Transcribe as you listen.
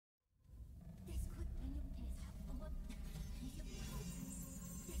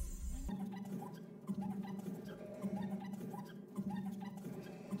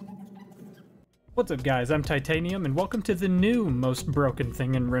What's up guys, I'm Titanium and welcome to the new most broken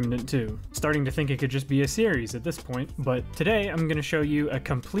thing in Remnant 2. Starting to think it could just be a series at this point, but today I'm going to show you a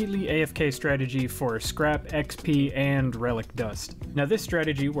completely AFK strategy for scrap, XP, and relic dust. Now this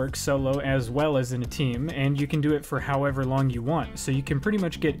strategy works solo as well as in a team, and you can do it for however long you want, so you can pretty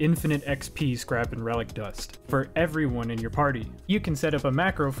much get infinite XP, scrap, and relic dust for everyone in your party. You can set up a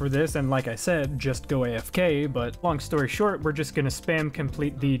macro for this and like I said, just go AFK, but long story short, we're just going to spam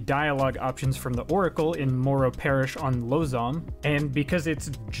complete the dialogue options from the Oracle in Morrow Parish on Lozom, and because it's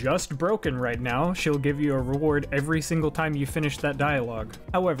just broken right now, she'll give you a reward every single time you finish that dialogue.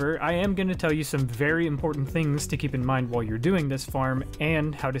 However, I am going to tell you some very important things to keep in mind while you're doing this farm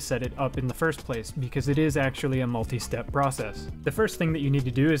and how to set it up in the first place, because it is actually a multi-step process. The first thing that you need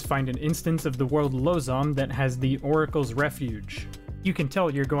to do is find an instance of the world Lozom that has the Oracle's Refuge. You can tell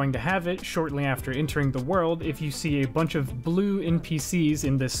you're going to have it shortly after entering the world if you see a bunch of blue NPCs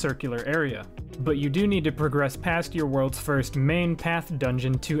in this circular area. But you do need to progress past your world's first main path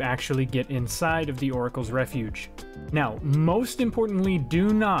dungeon to actually get inside of the Oracle's Refuge. Now, most importantly,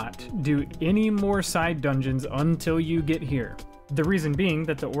 do not do any more side dungeons until you get here. The reason being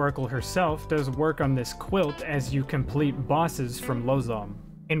that the Oracle herself does work on this quilt as you complete bosses from Lozom.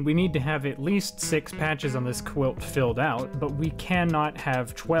 And we need to have at least 6 patches on this quilt filled out, but we cannot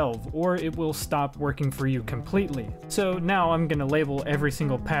have 12 or it will stop working for you completely. So now I'm gonna label every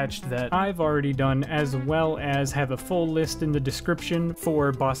single patch that I've already done, as well as have a full list in the description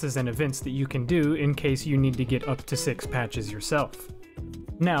for bosses and events that you can do in case you need to get up to 6 patches yourself.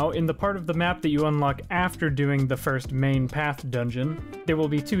 Now, in the part of the map that you unlock after doing the first main path dungeon, there will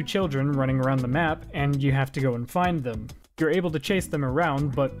be 2 children running around the map and you have to go and find them. You're able to chase them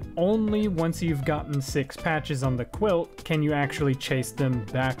around, but only once you've gotten 6 patches on the quilt can you actually chase them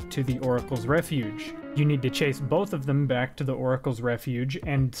back to the Oracle's Refuge. You need to chase both of them back to the Oracle's Refuge,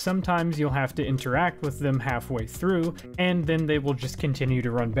 and sometimes you'll have to interact with them halfway through, and then they will just continue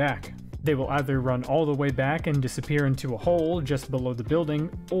to run back. They will either run all the way back and disappear into a hole just below the building,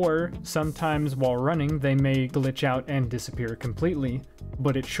 or sometimes while running they may glitch out and disappear completely,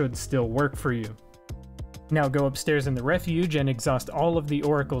 but it should still work for you. Now go upstairs in the refuge and exhaust all of the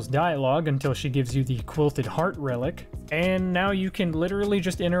Oracle's dialogue until she gives you the Quilted Heart relic, and now you can literally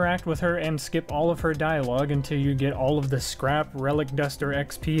just interact with her and skip all of her dialogue until you get all of the scrap, relic dust, or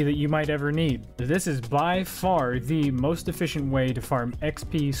XP that you might ever need. This is by far the most efficient way to farm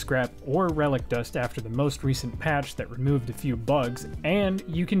XP, scrap, or relic dust after the most recent patch that removed a few bugs, and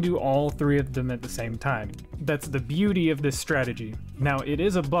you can do all 3 of them at the same time. That's the beauty of this strategy. Now it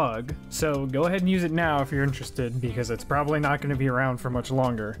is a bug, so go ahead and use it now if you're interested, because it's probably not going to be around for much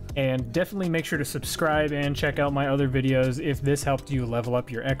longer. And definitely make sure to subscribe and check out my other videos if this helped you level up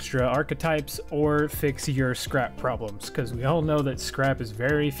your extra archetypes or fix your scrap problems, because we all know that scrap is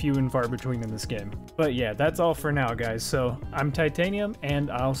very few and far between in this game. But yeah, that's all for now guys, so I'm Titanium and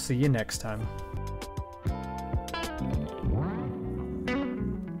I'll see you next time.